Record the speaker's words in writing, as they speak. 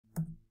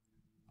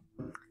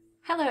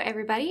Hello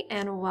everybody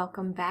and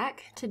welcome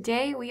back.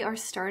 Today we are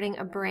starting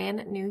a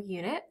brand new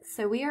unit.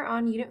 So we are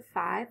on Unit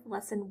 5,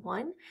 Lesson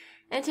 1,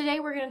 and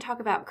today we're going to talk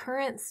about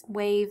currents,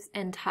 waves,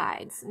 and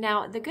tides.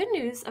 Now the good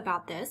news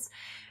about this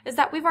is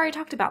that we've already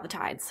talked about the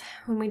tides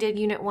when we did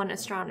Unit 1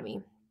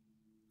 Astronomy.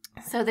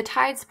 So the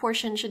tides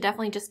portion should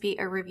definitely just be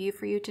a review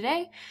for you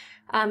today.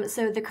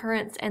 So the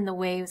currents and the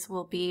waves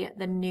will be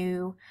the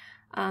new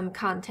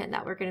content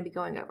that we're going to be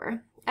going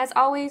over. As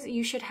always,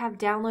 you should have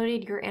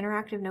downloaded your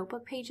interactive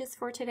notebook pages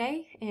for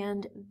today,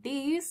 and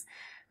these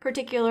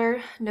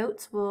particular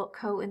notes will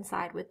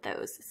coincide with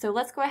those. So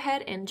let's go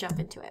ahead and jump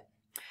into it.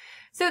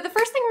 So the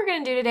first thing we're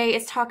going to do today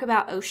is talk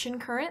about ocean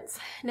currents.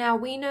 Now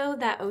we know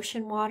that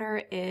ocean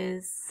water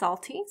is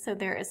salty, so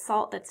there is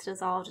salt that's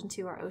dissolved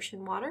into our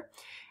ocean water.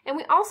 And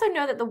we also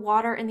know that the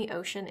water in the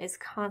ocean is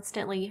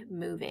constantly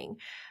moving.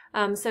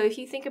 So if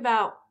you think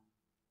about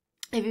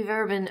if you've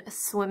ever been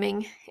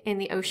swimming in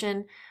the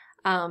ocean,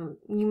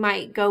 you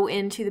might go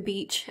into the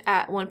beach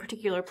at one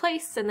particular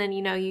place and then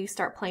you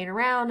start playing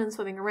around and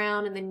swimming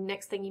around, and then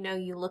next thing you know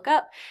you look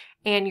up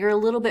and you're a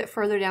little bit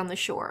further down the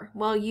shore.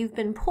 Well, you've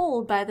been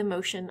pulled by the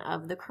motion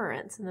of the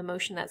currents and the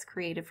motion that's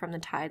created from the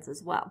tides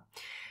as well.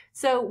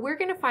 So we're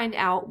going to find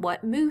out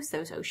what moves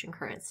those ocean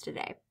currents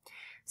today.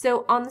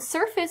 So on the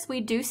surface, we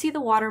do see the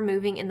water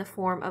moving in the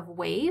form of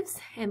waves,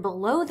 and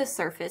below the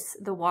surface,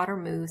 the water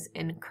moves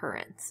in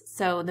currents.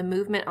 So the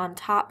movement on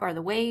top are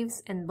the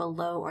waves, and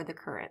below are the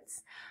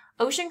currents.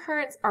 Ocean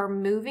currents are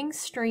moving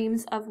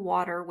streams of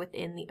water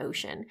within the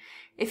ocean.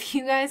 If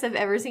you guys have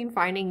ever seen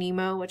Finding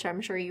Nemo, which I'm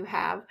sure you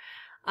have,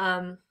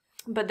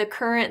 but the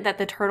current that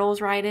the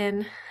turtles ride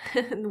in,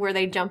 where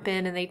they jump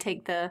in and they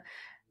take the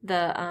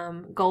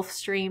Gulf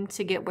Stream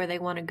to get where they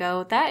want to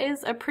go, that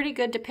is a pretty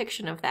good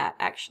depiction of that,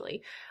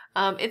 actually.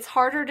 It's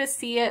harder to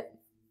see it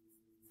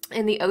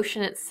in the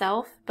ocean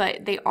itself,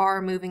 but they are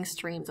moving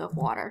streams of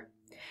water.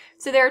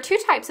 So there are two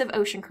types of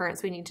ocean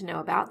currents we need to know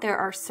about. There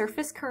are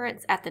surface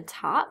currents at the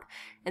top,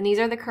 and these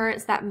are the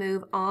currents that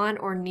move on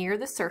or near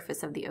the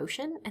surface of the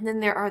ocean. And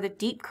then there are the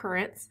deep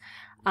currents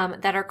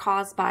that are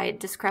caused by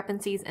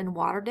discrepancies in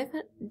water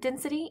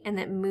density, and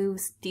that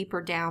moves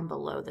deeper down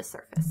below the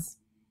surface.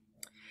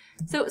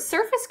 So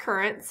surface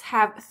currents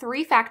have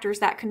three factors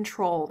that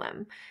control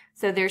them.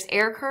 So there's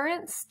air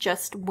currents,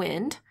 just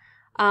wind,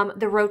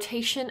 the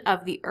rotation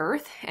of the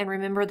Earth, and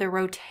remember the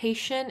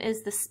rotation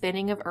is the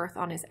spinning of Earth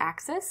on its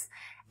axis,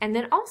 and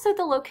then also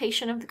the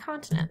location of the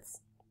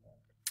continents.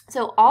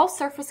 So all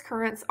surface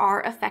currents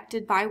are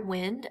affected by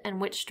wind and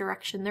which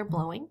direction they're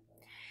blowing.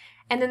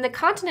 And then the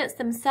continents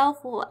themselves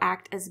will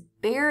act as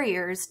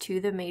barriers to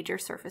the major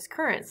surface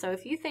currents. So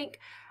if you think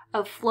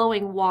of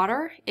flowing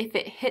water, if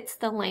it hits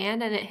the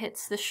land and it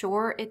hits the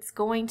shore, it's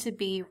going to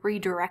be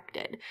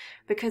redirected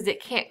because it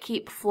can't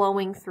keep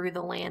flowing through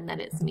the land that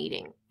it's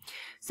meeting.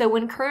 So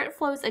when current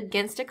flows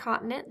against a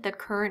continent, the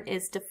current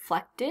is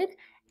deflected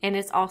and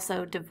it's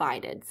also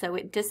divided. So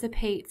it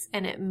dissipates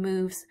and it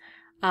moves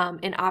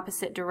in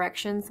opposite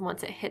directions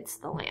once it hits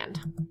the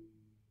land.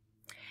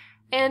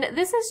 And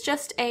this is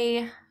just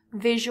a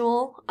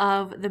visual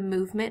of the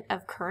movement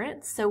of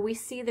currents. So we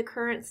see the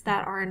currents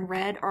that are in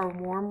red are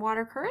warm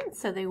water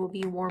currents, so they will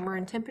be warmer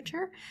in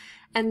temperature.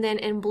 And then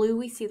in blue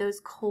we see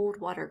those cold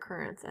water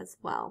currents as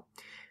well.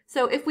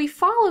 So if we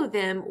follow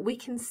them, we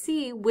can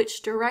see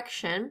which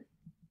direction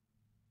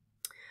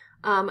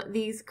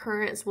these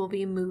currents will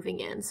be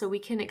moving in. So we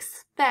can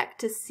expect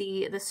to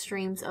see the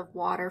streams of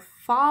water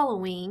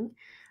following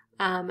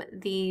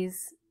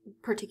these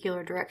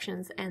particular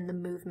directions and the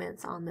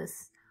movements on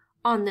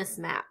this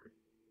map.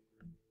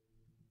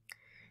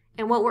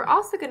 And what we're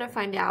also going to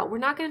find out, we're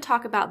not going to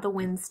talk about the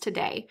winds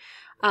today,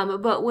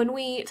 but when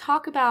we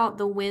talk about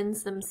the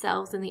winds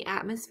themselves in the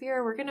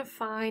atmosphere, we're going to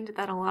find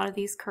that a lot of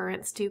these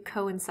currents do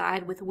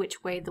coincide with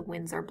which way the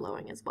winds are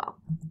blowing as well.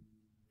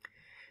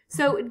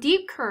 So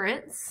deep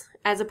currents,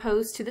 as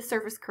opposed to the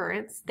surface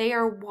currents, they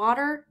are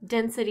water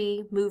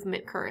density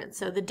movement currents.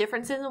 So the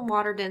differences in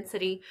water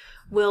density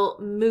will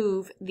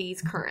move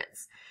these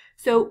currents.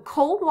 So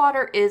cold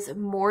water is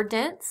more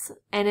dense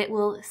and it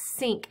will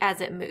sink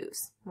as it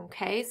moves.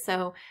 Okay,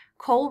 so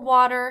cold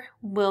water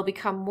will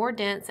become more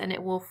dense and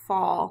it will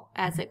fall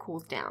as it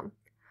cools down.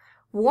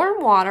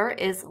 Warm water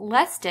is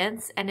less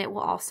dense and it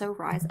will also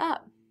rise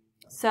up.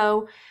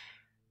 So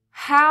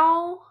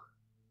how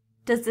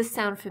does this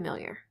sound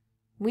familiar?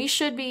 We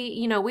should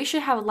be, we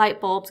should have light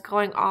bulbs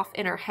going off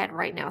in our head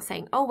right now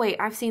saying, oh wait,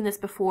 I've seen this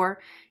before.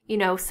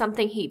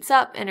 Something heats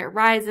up and it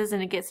rises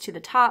and it gets to the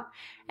top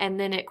and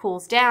then it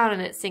cools down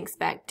and it sinks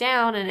back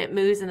down and it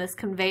moves in this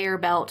conveyor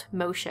belt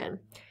motion.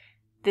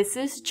 This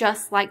is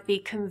just like the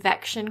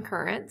convection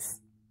currents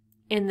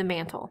in the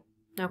mantle,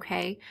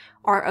 okay?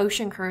 Our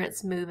ocean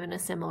currents move in a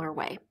similar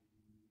way.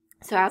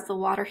 So as the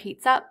water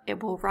heats up,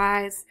 it will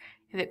rise.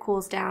 If it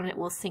cools down, it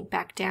will sink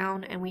back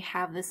down, and we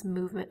have this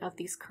movement of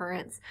these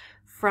currents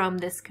from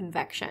this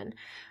convection.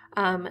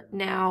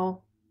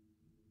 Now,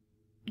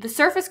 the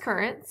surface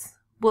currents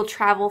will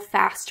travel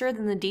faster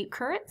than the deep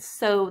currents.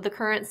 So the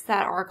currents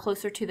that are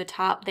closer to the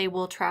top, they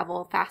will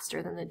travel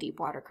faster than the deep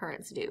water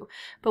currents do.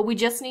 But we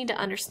just need to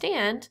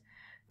understand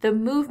the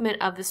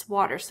movement of this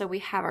water. So we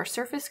have our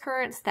surface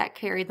currents that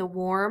carry the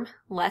warm,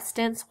 less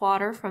dense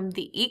water from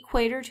the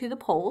equator to the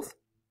poles.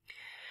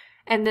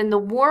 And then the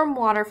warm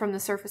water from the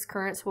surface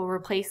currents will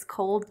replace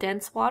cold,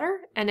 dense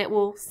water, and it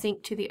will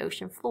sink to the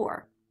ocean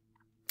floor.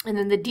 And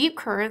then the deep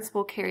currents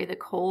will carry the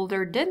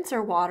colder,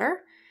 denser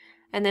water,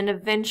 and then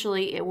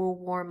eventually it will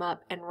warm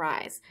up and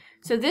rise.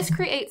 So this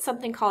creates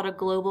something called a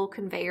global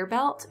conveyor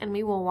belt, and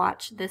we will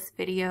watch this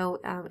video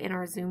in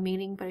our Zoom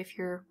meeting, but if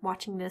you're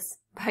watching this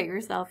by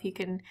yourself, you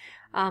can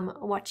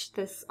watch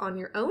this on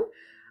your own.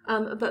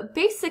 But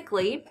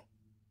basically,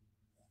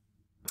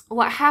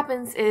 what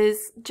happens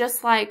is,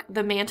 just like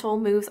the mantle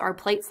moves our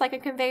plates like a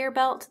conveyor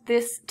belt,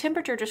 this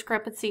temperature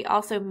discrepancy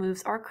also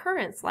moves our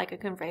currents like a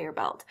conveyor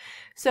belt.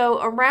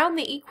 So around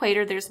the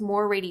equator, there's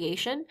more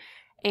radiation,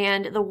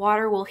 and the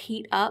water will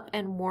heat up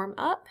and warm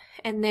up,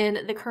 and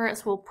then the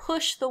currents will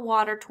push the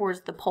water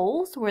towards the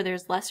poles where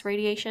there's less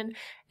radiation,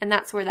 and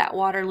that's where that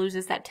water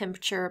loses that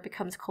temperature,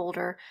 becomes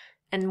colder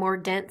and more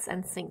dense,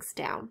 and sinks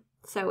down.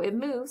 So it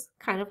moves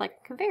kind of like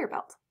a conveyor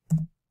belt.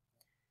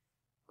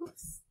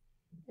 Oops,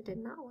 I did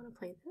not want to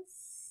play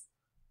this.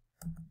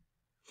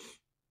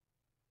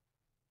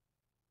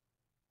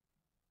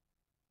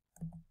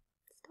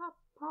 Stop,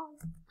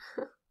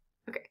 pause.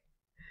 Okay,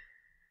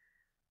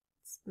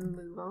 let's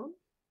move on.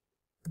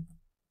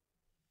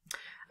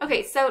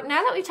 Okay, so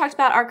now that we've talked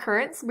about our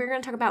currents, we're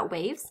going to talk about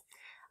waves.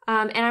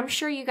 And I'm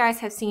sure you guys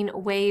have seen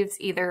waves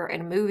either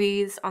in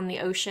movies, on the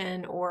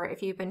ocean, or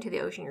if you've been to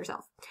the ocean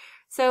yourself.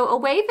 So a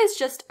wave is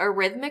just a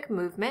rhythmic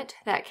movement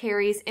that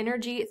carries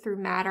energy through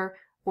matter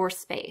or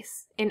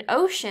space. In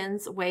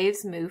oceans,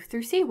 waves move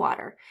through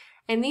seawater.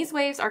 And these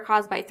waves are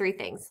caused by three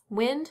things: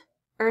 wind,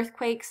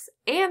 earthquakes,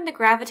 and the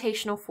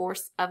gravitational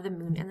force of the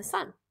moon and the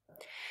sun.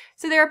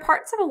 So there are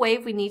parts of a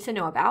wave we need to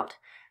know about.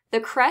 The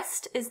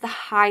crest is the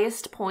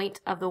highest point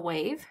of the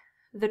wave.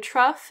 The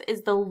trough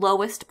is the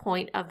lowest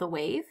point of the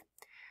wave.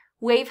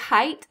 Wave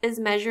height is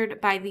measured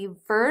by the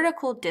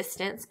vertical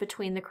distance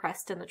between the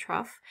crest and the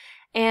trough.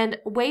 And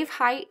wave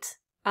height,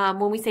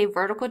 when we say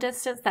vertical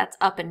distance, that's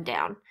up and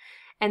down.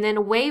 And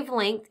then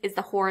wavelength is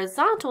the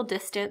horizontal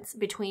distance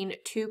between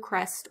two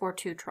crests or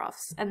two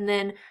troughs. And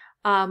then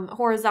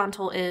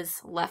horizontal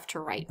is left to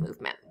right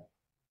movement.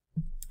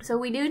 So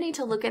we do need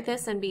to look at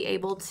this and be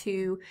able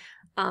to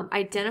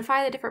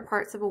identify the different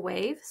parts of a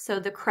wave. So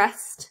the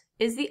crest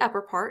is the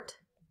upper part.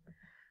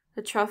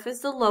 The trough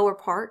is the lower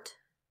part.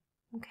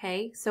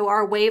 Okay, so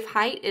our wave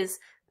height is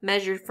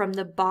measured from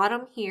the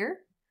bottom here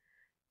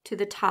to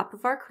the top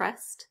of our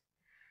crest.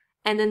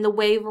 And then the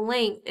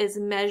wavelength is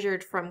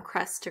measured from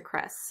crest to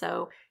crest.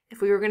 So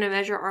if we were going to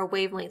measure our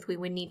wavelength, we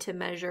would need to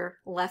measure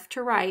left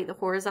to right, the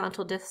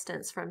horizontal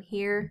distance from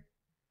here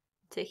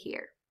to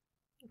here.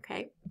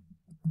 Okay.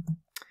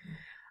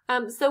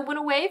 So when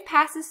a wave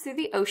passes through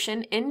the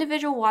ocean,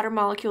 individual water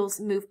molecules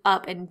move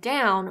up and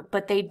down,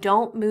 but they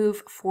don't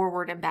move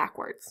forward and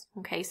backwards.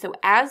 Okay, so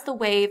as the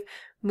wave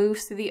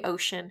moves through the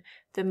ocean,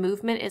 the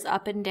movement is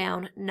up and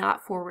down,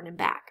 not forward and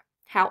back.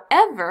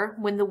 However,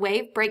 when the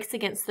wave breaks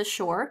against the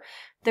shore,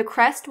 the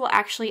crest will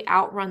actually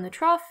outrun the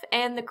trough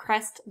and the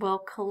crest will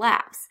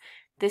collapse.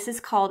 This is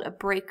called a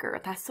breaker.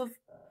 That's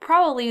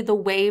probably the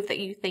wave that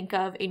you think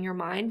of in your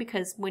mind,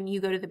 because when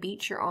you go to the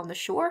beach, you're on the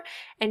shore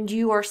and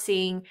you are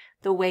seeing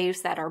the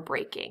waves that are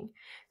breaking.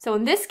 So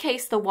in this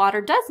case, the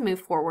water does move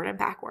forward and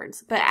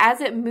backwards, but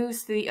as it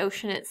moves through the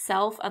ocean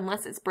itself,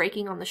 unless it's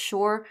breaking on the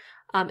shore,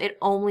 it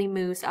only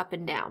moves up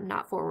and down,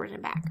 not forward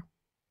and back.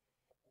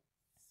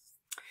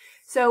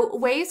 So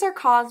waves are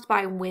caused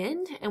by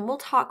wind, and we'll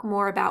talk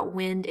more about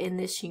wind in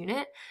this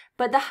unit,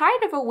 but the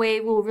height of a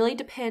wave will really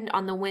depend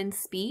on the wind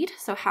speed,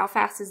 so how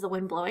fast is the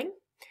wind blowing,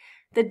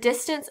 the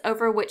distance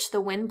over which the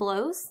wind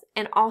blows,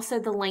 and also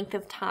the length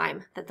of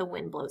time that the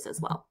wind blows as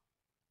well.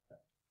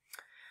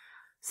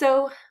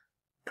 So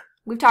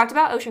we've talked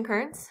about ocean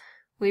currents.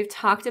 We've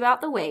talked about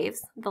the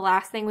waves. The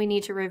last thing we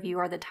need to review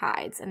are the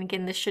tides. And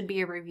again, this should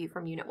be a review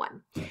from Unit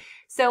 1.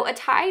 So a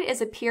tide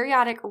is a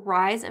periodic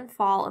rise and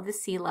fall of the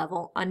sea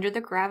level under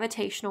the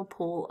gravitational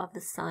pull of the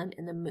sun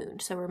and the moon.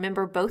 So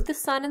remember, both the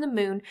sun and the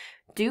moon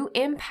do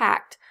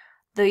impact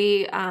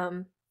the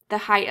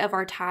height of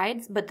our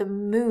tides, but the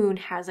moon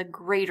has a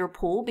greater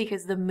pull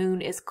because the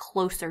moon is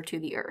closer to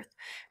the earth.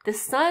 The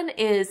sun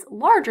is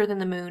larger than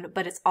the moon,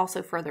 but it's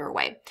also further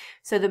away.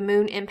 So the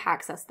moon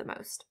impacts us the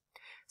most.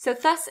 So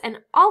thus, an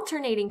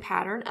alternating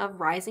pattern of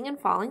rising and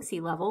falling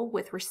sea level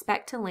with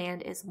respect to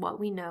land is what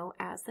we know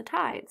as the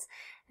tides.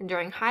 And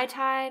during high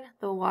tide,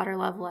 the water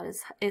level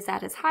is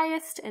at its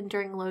highest, and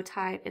during low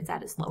tide, it's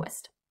at its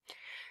lowest.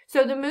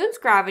 So the moon's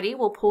gravity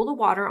will pull the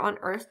water on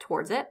Earth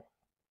towards it,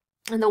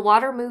 and the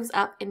water moves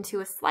up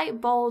into a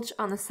slight bulge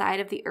on the side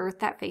of the Earth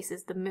that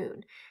faces the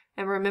moon.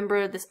 And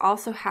remember, this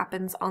also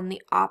happens on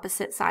the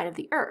opposite side of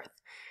the Earth.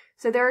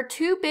 So there are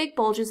two big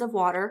bulges of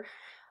water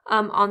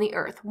on the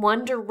Earth,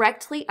 one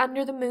directly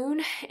under the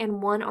moon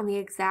and one on the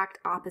exact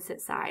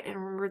opposite side. And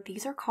remember,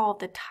 these are called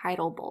the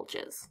tidal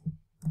bulges.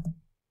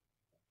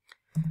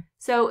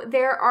 So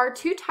there are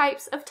two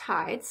types of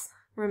tides.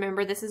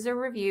 Remember, this is a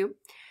review.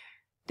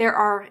 There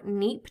are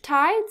neap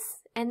tides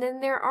and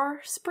then there are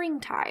spring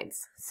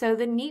tides. So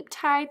the neap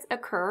tides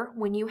occur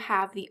when you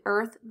have the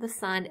Earth, the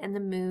Sun, and the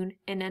Moon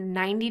in a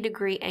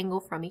 90-degree angle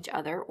from each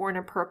other or in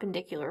a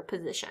perpendicular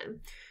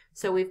position.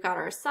 So we've got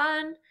our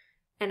Sun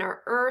and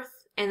our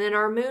Earth, and then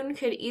our Moon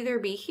could either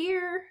be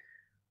here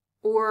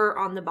or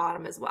on the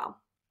bottom as well.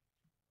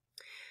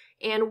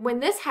 And when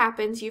this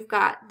happens, you've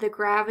got the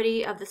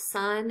gravity of the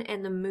Sun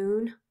and the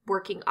Moon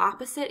working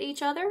opposite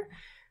each other.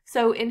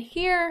 So in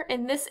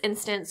this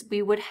instance,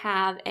 we would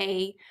have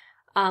a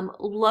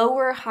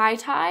lower high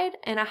tide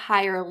and a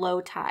higher low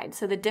tide.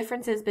 So the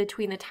differences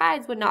between the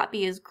tides would not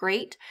be as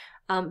great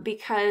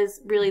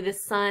because really the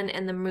Sun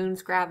and the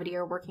Moon's gravity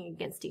are working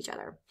against each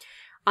other.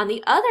 On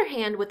the other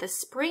hand, with a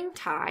spring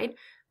tide,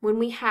 when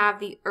we have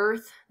the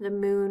Earth, the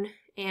Moon,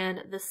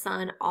 and the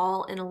Sun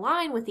all in a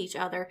line with each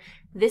other,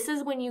 this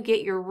is when you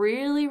get your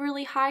really,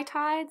 really high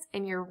tides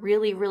and your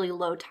really, really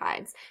low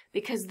tides,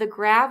 because the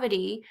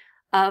gravity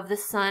of the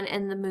Sun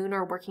and the Moon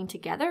are working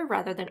together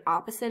rather than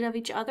opposite of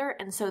each other,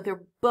 and so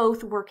they're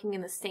both working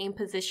in the same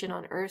position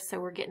on Earth, so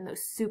we're getting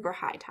those super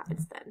high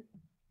tides then.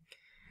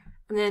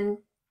 And then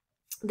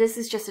this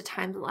is just a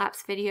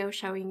time-lapse video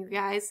showing you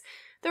guys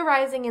the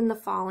rising and the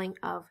falling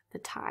of the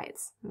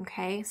tides.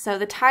 Okay, so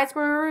the tides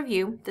were a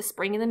review, the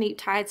spring and the neap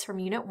tides from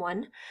Unit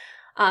 1.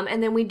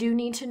 And then we do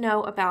need to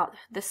know about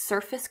the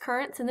surface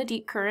currents and the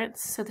deep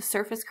currents. So the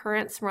surface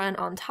currents run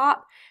on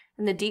top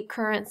and the deep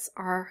currents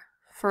are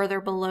further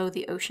below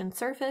the ocean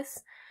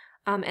surface.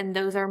 And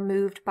those are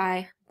moved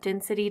by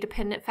density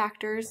dependent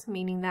factors,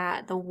 meaning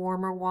that the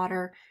warmer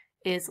water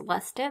is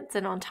less dense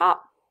and on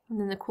top, and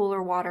then the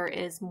cooler water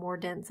is more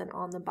dense and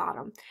on the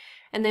bottom.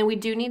 And then we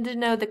do need to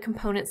know the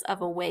components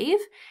of a wave,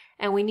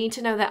 and we need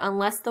to know that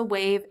unless the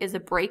wave is a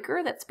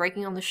breaker that's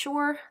breaking on the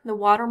shore, the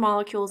water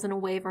molecules in a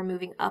wave are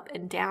moving up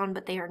and down,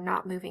 but they are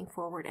not moving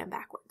forward and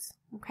backwards.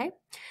 Okay,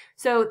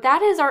 so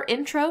that is our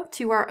intro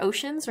to our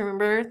oceans.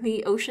 Remember,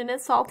 the ocean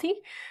is salty,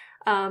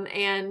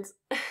 and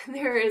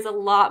there is a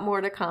lot more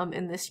to come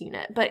in this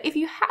unit. But if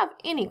you have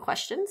any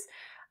questions,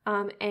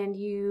 and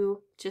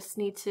you just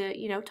need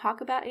to,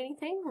 talk about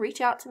anything,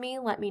 reach out to me,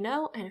 let me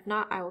know, and if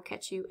not, I will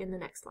catch you in the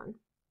next one.